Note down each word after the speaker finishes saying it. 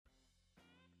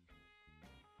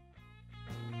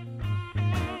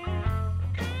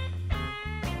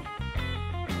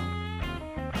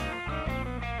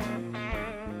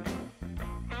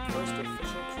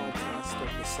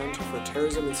Centre for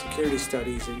Terrorism and Security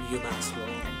Studies at UMass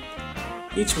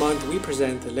Lowell. Each month we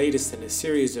present the latest in a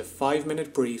series of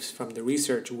 5-minute briefs from the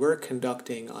research we're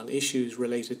conducting on issues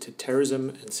related to terrorism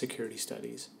and security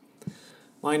studies.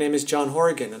 My name is John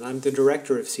Horgan and I'm the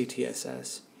Director of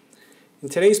CTSS. In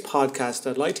today's podcast,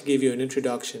 I'd like to give you an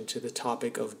introduction to the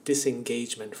topic of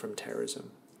disengagement from terrorism.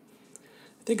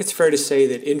 I think it's fair to say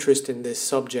that interest in this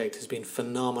subject has been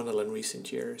phenomenal in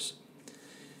recent years.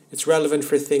 It's relevant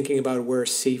for thinking about where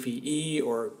CVE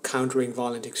or countering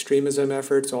violent extremism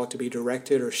efforts ought to be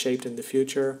directed or shaped in the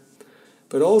future,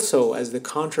 but also as the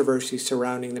controversy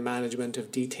surrounding the management of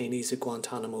detainees at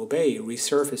Guantanamo Bay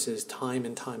resurfaces time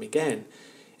and time again.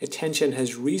 Attention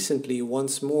has recently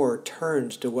once more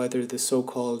turned to whether the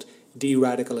so-called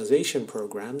de-radicalization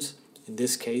programs, in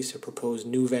this case a proposed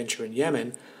new venture in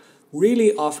Yemen,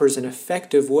 really offers an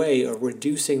effective way of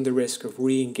reducing the risk of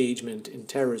re-engagement in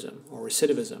terrorism or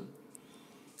recidivism.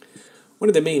 One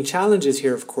of the main challenges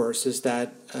here, of course, is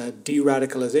that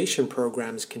de-radicalization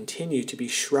programs continue to be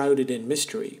shrouded in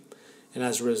mystery, and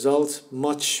as a result,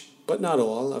 much, but not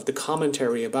all, of the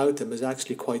commentary about them is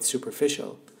actually quite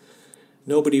superficial.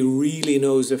 Nobody really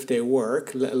knows if they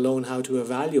work, let alone how to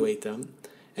evaluate them.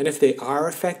 And if they are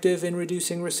effective in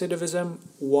reducing recidivism,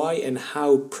 why and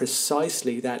how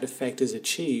precisely that effect is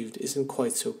achieved isn't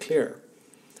quite so clear.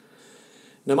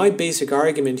 Now, my basic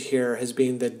argument here has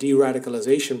been that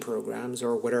de-radicalization programs,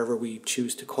 or whatever we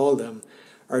choose to call them,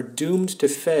 are doomed to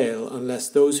fail unless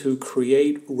those who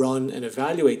create, run, and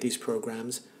evaluate these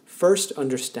programs first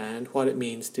understand what it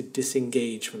means to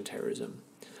disengage from terrorism.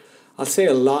 I'll say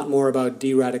a lot more about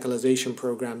de-radicalization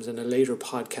programs in a later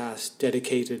podcast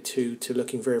dedicated to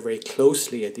looking very, very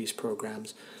closely at these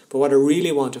programs. But what I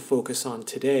really want to focus on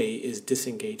today is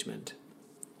disengagement.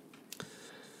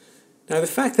 Now, the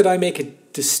fact that I make a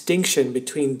distinction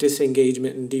between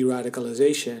disengagement and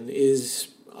de-radicalization is,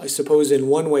 I suppose, in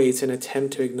one way it's an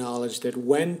attempt to acknowledge that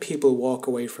when people walk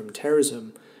away from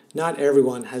terrorism, not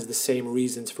everyone has the same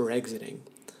reasons for exiting,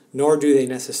 nor do they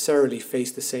necessarily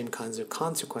face the same kinds of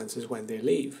consequences when they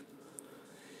leave.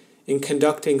 In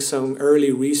conducting some early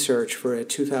research for a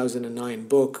 2009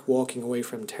 book, Walking Away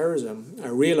from Terrorism, I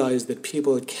realized that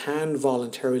people can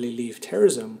voluntarily leave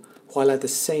terrorism while at the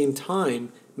same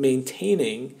time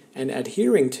maintaining and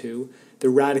adhering to the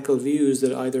radical views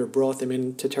that either brought them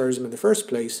into terrorism in the first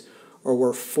place or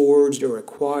were forged or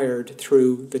acquired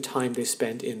through the time they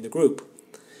spent in the group.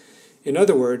 In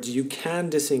other words, you can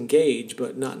disengage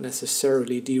but not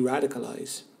necessarily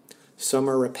de-radicalize. Some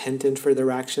are repentant for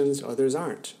their actions, others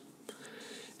aren't.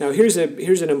 Now here's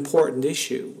an important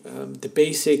issue. The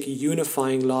basic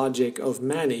unifying logic of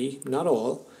many, not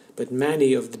all, but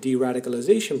many of the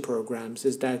de-radicalization programs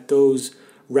is that those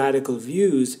radical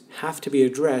views have to be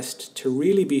addressed to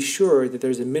really be sure that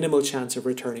there's a minimal chance of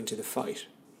returning to the fight.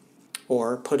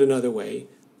 Or, put another way,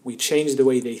 we change the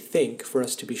way they think for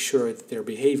us to be sure that their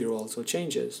behavior also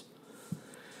changes.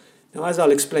 Now, as I'll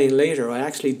explain later, I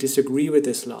actually disagree with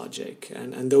this logic,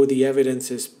 and though the evidence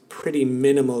is pretty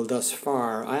minimal thus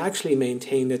far, I actually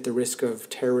maintain that the risk of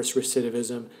terrorist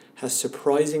recidivism has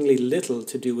surprisingly little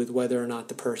to do with whether or not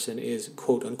the person is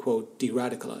quote-unquote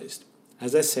de-radicalized.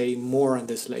 As I say, more on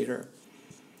this later.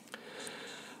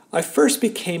 I first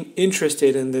became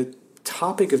interested in the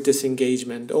topic of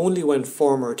disengagement only when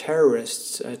former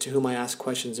terrorists, to whom I asked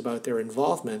questions about their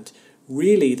involvement,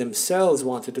 really themselves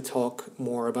wanted to talk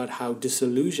more about how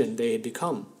disillusioned they had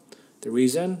become. The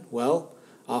reason? Well,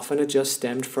 often it just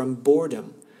stemmed from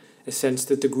boredom, a sense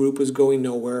that the group was going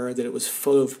nowhere, that it was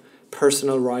full of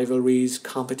personal rivalries,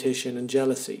 competition, and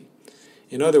jealousy.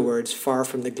 In other words, far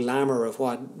from the glamour of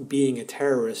what being a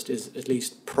terrorist is, at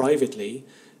least privately,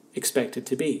 expected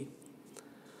to be.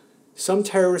 Some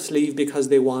terrorists leave because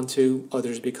they want to,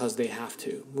 others because they have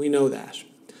to. We know that.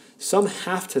 Some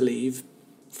have to leave,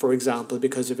 for example,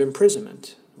 because of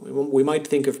imprisonment. We might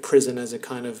think of prison as a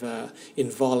kind of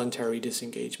involuntary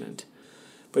disengagement.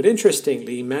 But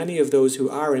interestingly, many of those who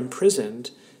are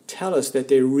imprisoned tell us that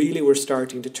they really were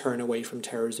starting to turn away from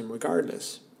terrorism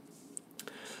regardless.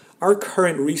 Our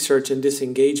current research in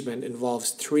disengagement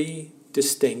involves three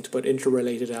distinct but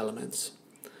interrelated elements.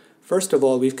 First of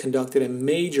all, we've conducted a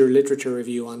major literature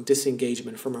review on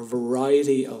disengagement from a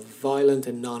variety of violent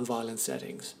and non-violent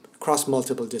settings across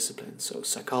multiple disciplines, so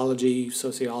psychology,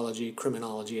 sociology,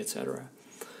 criminology, etc.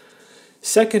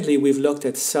 Secondly, we've looked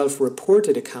at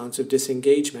self-reported accounts of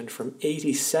disengagement from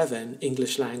 87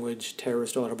 English language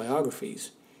terrorist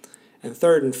autobiographies. And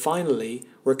third and finally,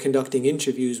 we're conducting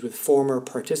interviews with former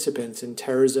participants in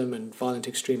terrorism and violent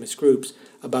extremist groups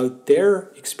about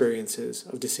their experiences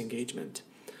of disengagement.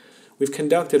 We've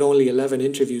conducted only 11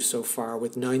 interviews so far,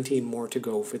 with 19 more to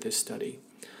go for this study.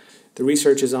 The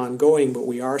research is ongoing, but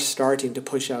we are starting to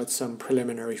push out some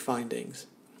preliminary findings.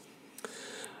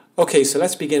 Okay, so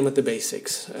let's begin with the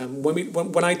basics.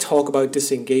 When I talk about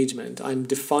disengagement, I'm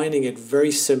defining it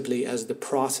very simply as the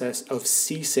process of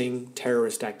ceasing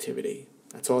terrorist activity.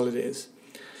 That's all it is.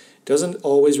 It doesn't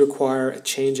always require a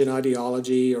change in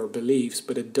ideology or beliefs,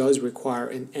 but it does require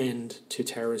an end to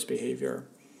terrorist behavior.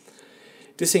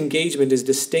 Disengagement is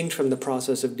distinct from the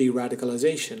process of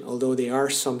de-radicalization, although they are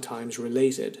sometimes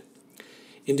related.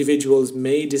 Individuals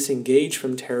may disengage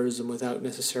from terrorism without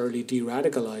necessarily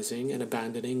de-radicalizing and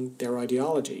abandoning their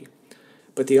ideology.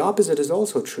 But the opposite is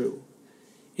also true.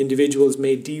 Individuals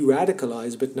may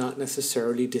de-radicalize but not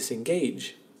necessarily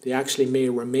disengage. They actually may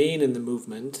remain in the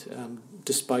movement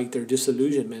despite their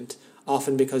disillusionment,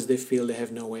 often because they feel they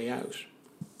have no way out.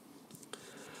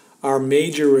 Our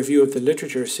major review of the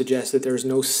literature suggests that there is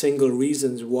no single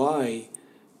reasons why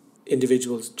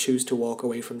individuals choose to walk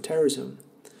away from terrorism.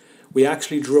 We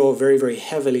actually draw very, very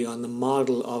heavily on the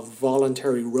model of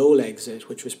voluntary role exit,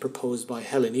 which was proposed by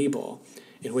Helen Ebaugh,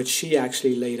 in which she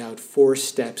actually laid out 4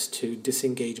 steps to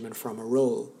disengagement from a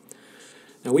role.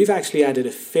 Now, we've actually added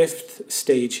a 5th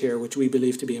stage here, which we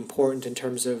believe to be important in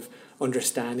terms of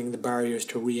understanding the barriers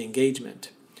to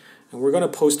re-engagement. And we're going to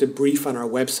post a brief on our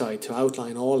website to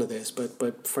outline all of this,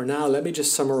 but for now, let me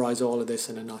just summarize all of this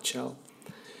in a nutshell.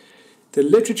 The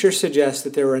literature suggests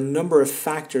that there are a number of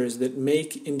factors that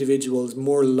make individuals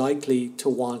more likely to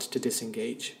want to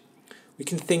disengage. We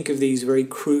can think of these very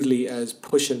crudely as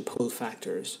push and pull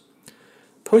factors.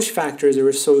 Push factors are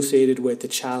associated with the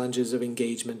challenges of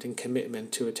engagement and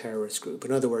commitment to a terrorist group.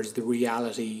 In other words, the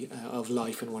reality of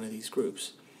life in one of these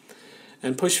groups.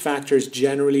 And push factors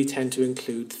generally tend to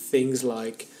include things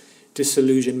like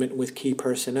disillusionment with key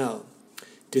personnel,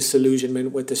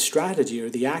 disillusionment with the strategy or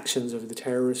the actions of the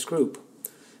terrorist group,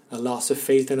 a loss of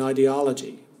faith in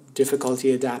ideology,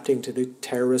 difficulty adapting to the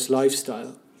terrorist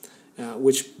lifestyle,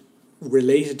 which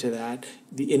related to that,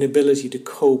 the inability to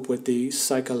cope with the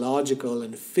psychological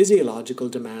and physiological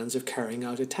demands of carrying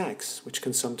out attacks, which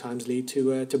can sometimes lead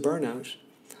to burnout.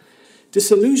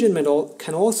 Disillusionment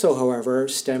can also, however,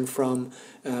 stem from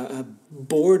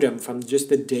boredom, from just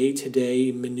the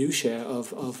day-to-day minutiae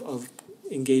of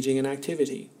engaging in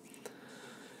activity.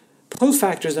 Pull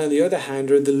factors, on the other hand,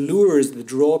 are the lures that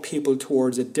draw people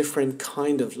towards a different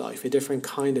kind of life, a different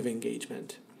kind of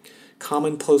engagement.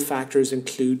 Common pull factors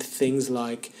include things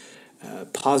like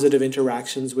positive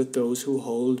interactions with those who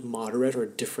hold moderate or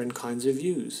different kinds of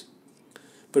views.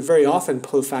 But very often,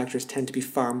 pull factors tend to be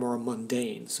far more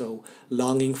mundane, so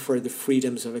longing for the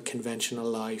freedoms of a conventional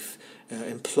life,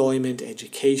 employment,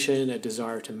 education, a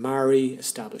desire to marry,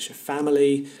 establish a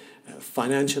family,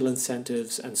 financial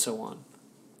incentives, and so on.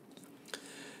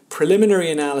 Preliminary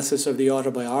analysis of the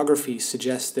autobiography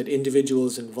suggests that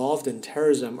individuals involved in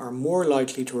terrorism are more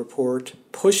likely to report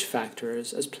push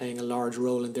factors as playing a large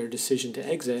role in their decision to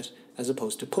exit as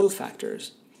opposed to pull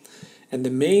factors. And the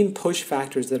main push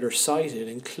factors that are cited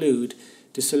include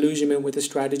disillusionment with the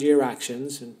strategy or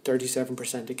actions in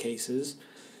 37% of cases,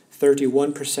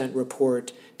 31%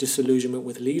 report disillusionment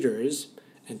with leaders,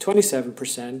 and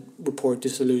 27% report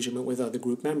disillusionment with other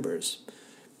group members.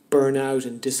 Burnout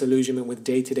and disillusionment with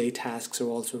day-to-day tasks are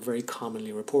also very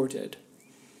commonly reported.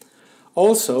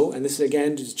 Also, and this is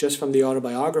again just from the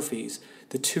autobiographies,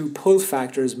 the 2 pull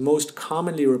factors most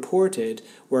commonly reported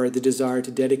were the desire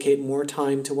to dedicate more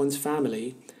time to one's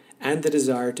family and the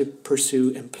desire to pursue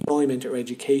employment or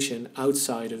education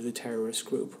outside of the terrorist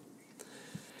group.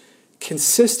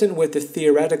 Consistent with the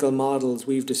theoretical models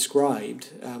we've described,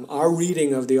 our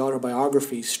reading of the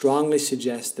autobiography strongly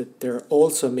suggests that there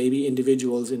also may be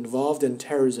individuals involved in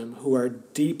terrorism who are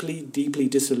deeply, deeply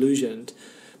disillusioned,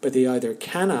 but they either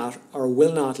cannot or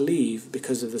will not leave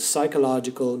because of the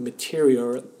psychological,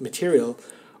 material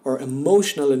or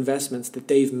emotional investments that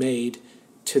they've made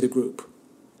to the group.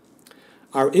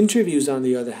 Our interviews, on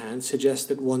the other hand, suggest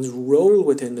that one's role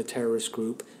within the terrorist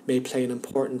group may play an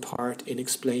important part in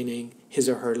explaining his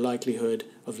or her likelihood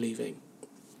of leaving.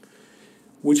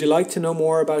 Would you like to know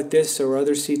more about this or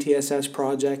other CTSS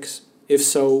projects? If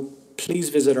so, please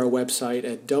visit our website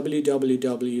at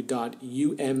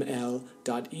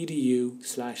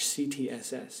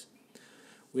www.uml.edu/CTSS.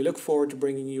 We look forward to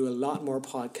bringing you a lot more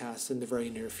podcasts in the very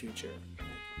near future.